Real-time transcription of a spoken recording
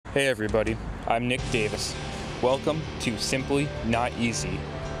Hey everybody, I'm Nick Davis. Welcome to Simply Not Easy,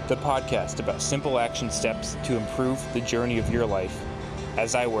 the podcast about simple action steps to improve the journey of your life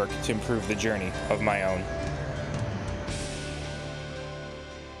as I work to improve the journey of my own.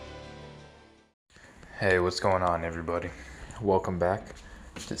 Hey, what's going on everybody? Welcome back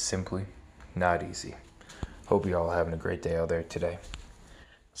to Simply Not Easy. Hope you all are having a great day out there today.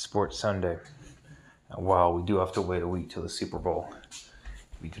 Sports Sunday. While we do have to wait a week till the Super Bowl,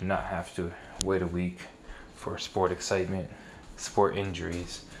 we do not have to wait a week for sport excitement, sport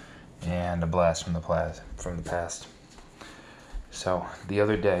injuries, and a blast from the past. So the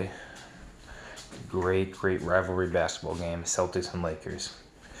other day, great rivalry basketball game, Celtics and Lakers,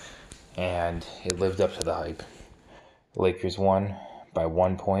 and it lived up to the hype. The Lakers won by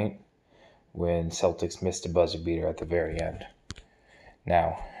 1 point when Celtics missed a buzzer beater at the very end.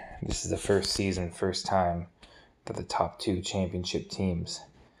 Now, this is the first time that the top two championship teams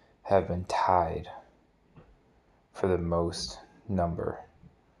have been tied for the most number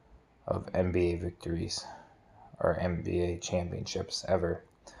of NBA victories or NBA championships ever.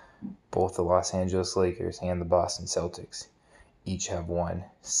 Both the Los Angeles Lakers and the Boston Celtics each have won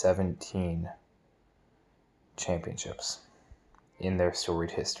 17 championships in their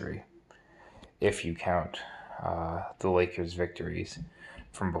storied history, if you count the Lakers' victories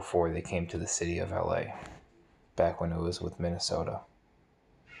from before they came to the city of LA, back when it was with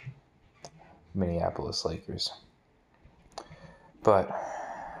Minneapolis Lakers. But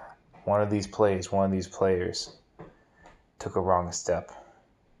one of these players took a wrong step.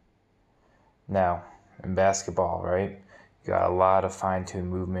 Now, in basketball, right, you got a lot of fine-tuned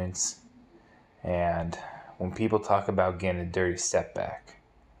movements, and when people talk about getting a dirty step back,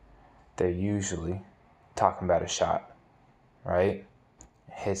 they're usually talking about a shot, right?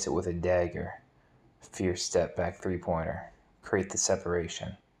 Hits it with a dagger, fierce step back three-pointer, create the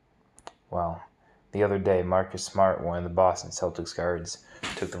separation. Well, the other day, Marcus Smart, one of the Boston Celtics guards,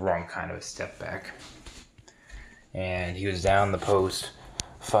 took the wrong kind of a step back. And he was down the post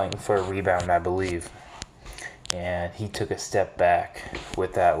fighting for a rebound, I believe. And he took a step back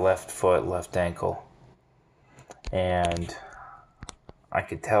with that left foot, left ankle. And I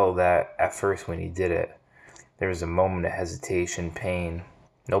could tell that at first when he did it, there was a moment of hesitation, pain.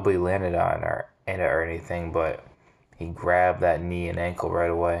 Nobody landed on it or anything, but he grabbed that knee and ankle right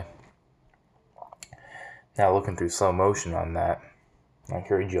away. Now looking through slow motion on that, I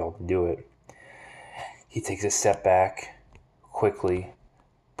encourage you all to do it. He takes a step back, quickly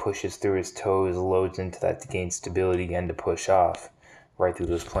pushes through his toes, loads into that to gain stability again to push off, right through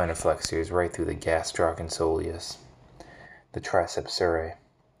those plantar flexors, right through the gastroc and soleus, the triceps surae.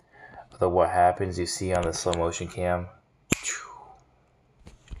 Although what happens, you see on the slow motion cam,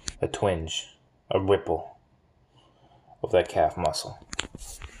 a twinge, a ripple of that calf muscle.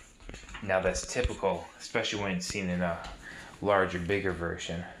 Now that's typical, especially when it's seen in a larger, bigger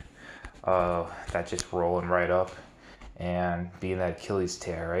version of that just rolling right up and being that Achilles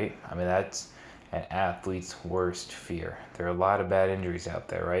tear, right? I mean, that's an athlete's worst fear. There are a lot of bad injuries out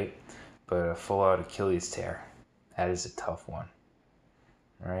there, right? But a full-out Achilles tear, that is a tough one,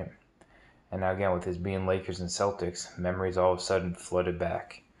 right? And now again, with his being Lakers and Celtics, memories all of a sudden flooded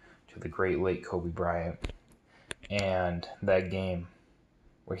back to the great late Kobe Bryant and that game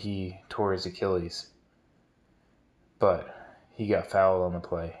where he tore his Achilles, but he got fouled on the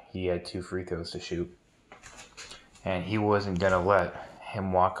play. He had 2 free throws to shoot, and he wasn't going to let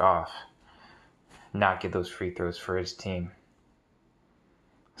him walk off, not get those free throws for his team.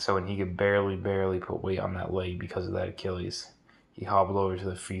 So when he could barely put weight on that leg because of that Achilles, he hobbled over to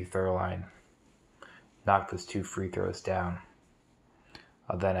the free throw line, knocked those 2 free throws down.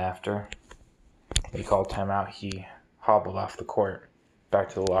 Then after they called timeout, he hobbled off the court back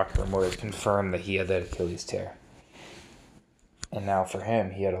to the locker room where it confirmed that he had that Achilles tear. And now for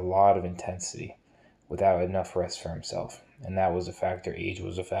him, he had a lot of intensity without enough rest for himself. And that was a factor. Age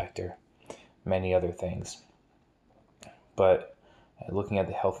was a factor. Many other things. But looking at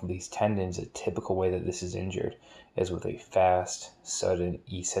the health of these tendons, a typical way that this is injured is with a fast, sudden,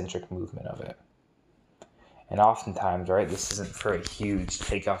 eccentric movement of it. And oftentimes, right, this isn't for a huge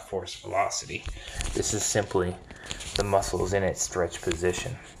takeoff force velocity. This is simply the muscles in its stretch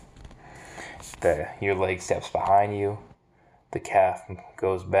position. Your leg steps behind you, the calf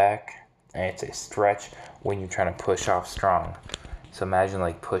goes back, and it's a stretch when you're trying to push off strong. So imagine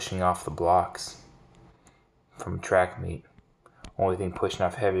like pushing off the blocks from track meet. Only thing pushing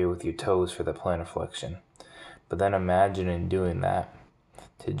off heavier with your toes for the plantar flexion. But then imagine in doing that,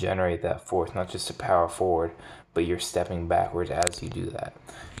 to generate that force, not just to power forward, but you're stepping backwards as you do that.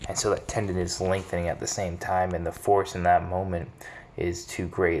 And so that tendon is lengthening at the same time, and the force in that moment is too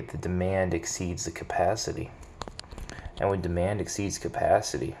great. The demand exceeds the capacity. And when demand exceeds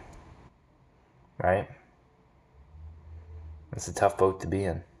capacity, right? It's a tough boat to be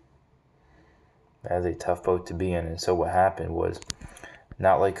in. That is a tough boat to be in. And so what happened was,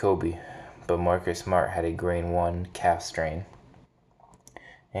 not like Kobe, but Marcus Smart had a grade 1 calf strain.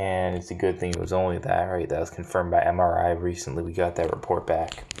 And it's a good thing it was only that, right? That was confirmed by MRI recently. We got that report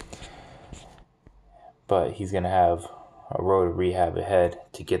back. But he's going to have a road of rehab ahead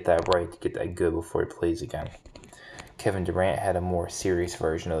to get that right, to get that good before he plays again. Kevin Durant had a more serious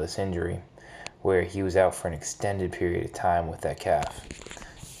version of this injury, where he was out for an extended period of time with that calf.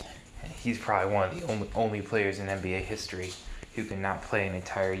 He's probably one of the only players in NBA history who can not play an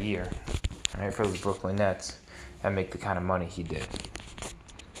entire year, right, for the Brooklyn Nets and make the kind of money he did.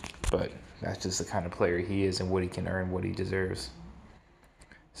 But that's just the kind of player he is and what he can earn, what he deserves.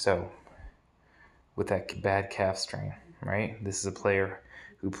 So, with that bad calf strain, right, this is a player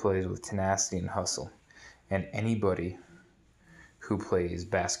who plays with tenacity and hustle. And anybody who plays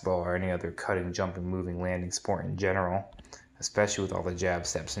basketball or any other cutting, jumping, moving, landing sport in general, especially with all the jab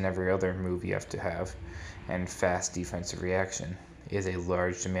steps and every other move you have to have, and fast defensive reaction, is a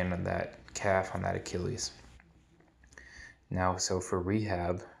large demand on that calf, on that Achilles. Now, so for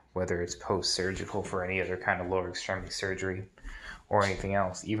rehab, whether it's post-surgical for any other kind of lower extremity surgery or anything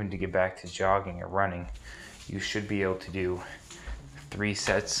else, even to get back to jogging or running, you should be able to do 3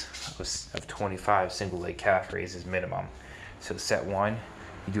 sets of 25 single leg calf raises minimum. So set 1,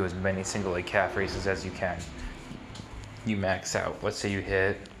 you do as many single leg calf raises as you can. You max out. Let's say you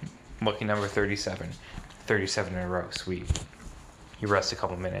hit lucky number 37 in a row. Sweet. You rest a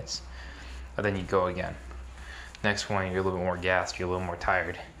couple minutes, and then you go again. Next one, you're a little bit more gassed, you're a little more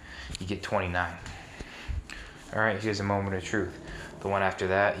tired. You get 29. All right, here's a moment of truth. The one after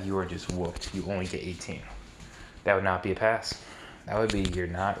that, you are just whooped. You only get 18. That would not be a pass. That would be you're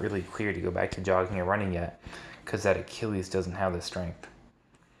not really clear to go back to jogging or running yet, because that Achilles doesn't have the strength.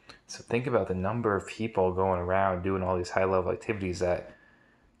 So think about the number of people going around doing all these high-level activities that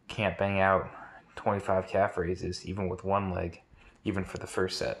can't bang out 25 calf raises, even with one leg, even for the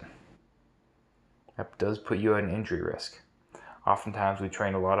first set. That does put you at an injury risk. Oftentimes we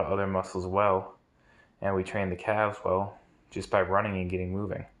train a lot of other muscles well, and we train the calves well just by running and getting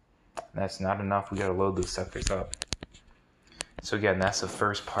moving. And that's not enough. We got to load those sectors up. So again, that's the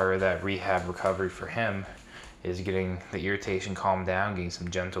first part of that rehab recovery for him, is getting the irritation calmed down, getting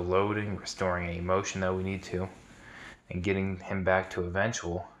some gentle loading, restoring any motion that we need to, and getting him back to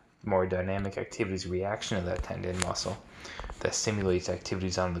eventual, more dynamic activities reaction of that tendon muscle that stimulates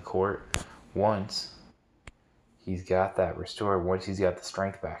activities on the court once he's got that restored, once he's got the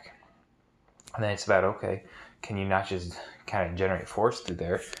strength back. And then it's about, okay, can you not just kind of generate force through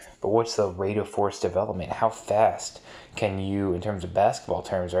there, but what's the rate of force development? How fast can you, in terms of basketball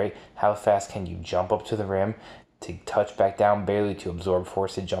terms, right? How fast can you jump up to the rim, to touch back down barely, to absorb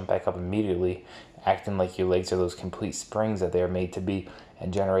force, to jump back up immediately, acting like your legs are those complete springs that they are made to be,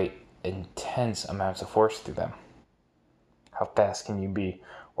 and generate intense amounts of force through them? How fast can you be?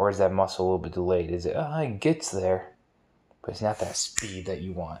 Or is that muscle a little bit delayed? Is it, it gets there, but it's not that speed that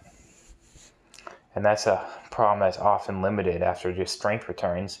you want? And that's a problem that's often limited after just strength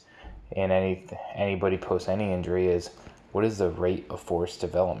returns. And anybody post any injury is, what is the rate of force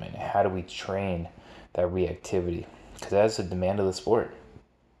development? How do we train that reactivity? Because that's the demand of the sport,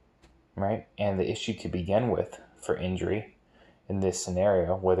 right? And the issue to begin with for injury in this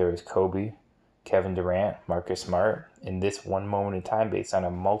scenario, whether it's Kobe, Kevin Durant, Marcus Smart, in this one moment in time based on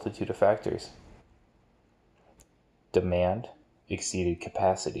a multitude of factors, demand exceeded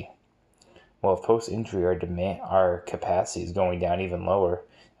capacity. Well, if post-injury our capacity is going down even lower,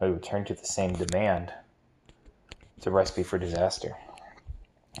 and we return to the same demand, it's a recipe for disaster.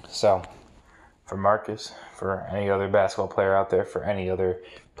 So, for Marcus, for any other basketball player out there, for any other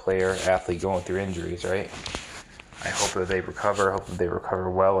player, athlete going through injuries, right? I hope that they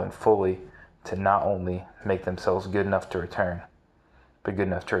recover well and fully, to not only make themselves good enough to return, but good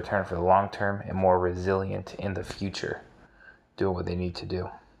enough to return for the long term and more resilient in the future, doing what they need to do.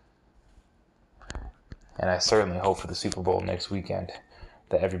 And I certainly hope for the Super Bowl next weekend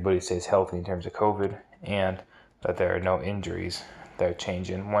that everybody stays healthy in terms of COVID, and that there are no injuries that are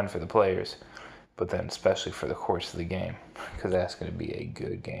changing, one for the players, but then especially for the course of the game, because that's going to be a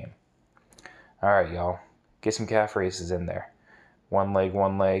good game. All right, y'all. Get some calf raises in there. One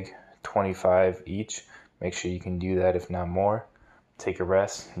leg, 25 each. Make sure you can do that, if not more. Take a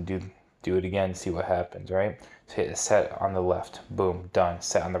rest and do it again, see what happens, right? So hit a set on the left, boom, done.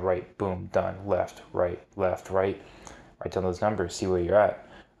 Set on the right, boom, done. Left, right. Write down those numbers, see where you're at.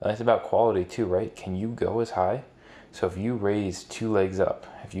 And it's about quality too, right? Can you go as high So if you raise 2 legs up,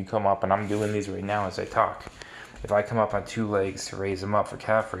 if you come up, and I'm doing these right now as I talk, if I come up on 2 legs to raise them up for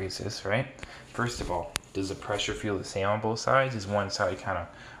calf raises, right? First of all, does the pressure feel the same on both sides? Is one side kind of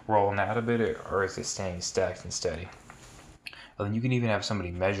rolling out a bit, or is it staying stacked and steady? And then you can even have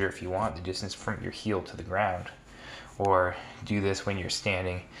somebody measure, if you want, the distance from your heel to the ground. Or do this when you're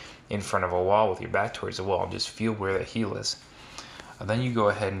standing in front of a wall with your back towards the wall. Just feel where the heel is. And then you go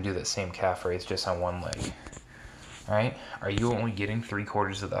ahead and do that same calf raise just on one leg. All right? Are you only getting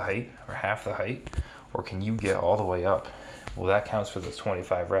 3/4 of the height or half the height? Or can you get all the way up? Well, that counts for those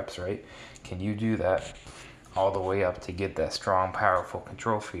 25 reps, right? Can you do that all the way up to get that strong, powerful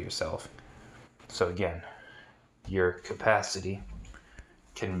control for yourself? So again, your capacity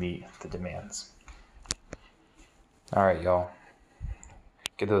can meet the demands. All right, y'all.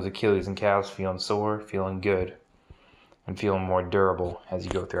 Get those Achilles and calves feeling sore, feeling good, and feeling more durable as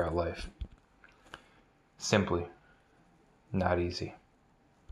you go throughout life. Simply not easy.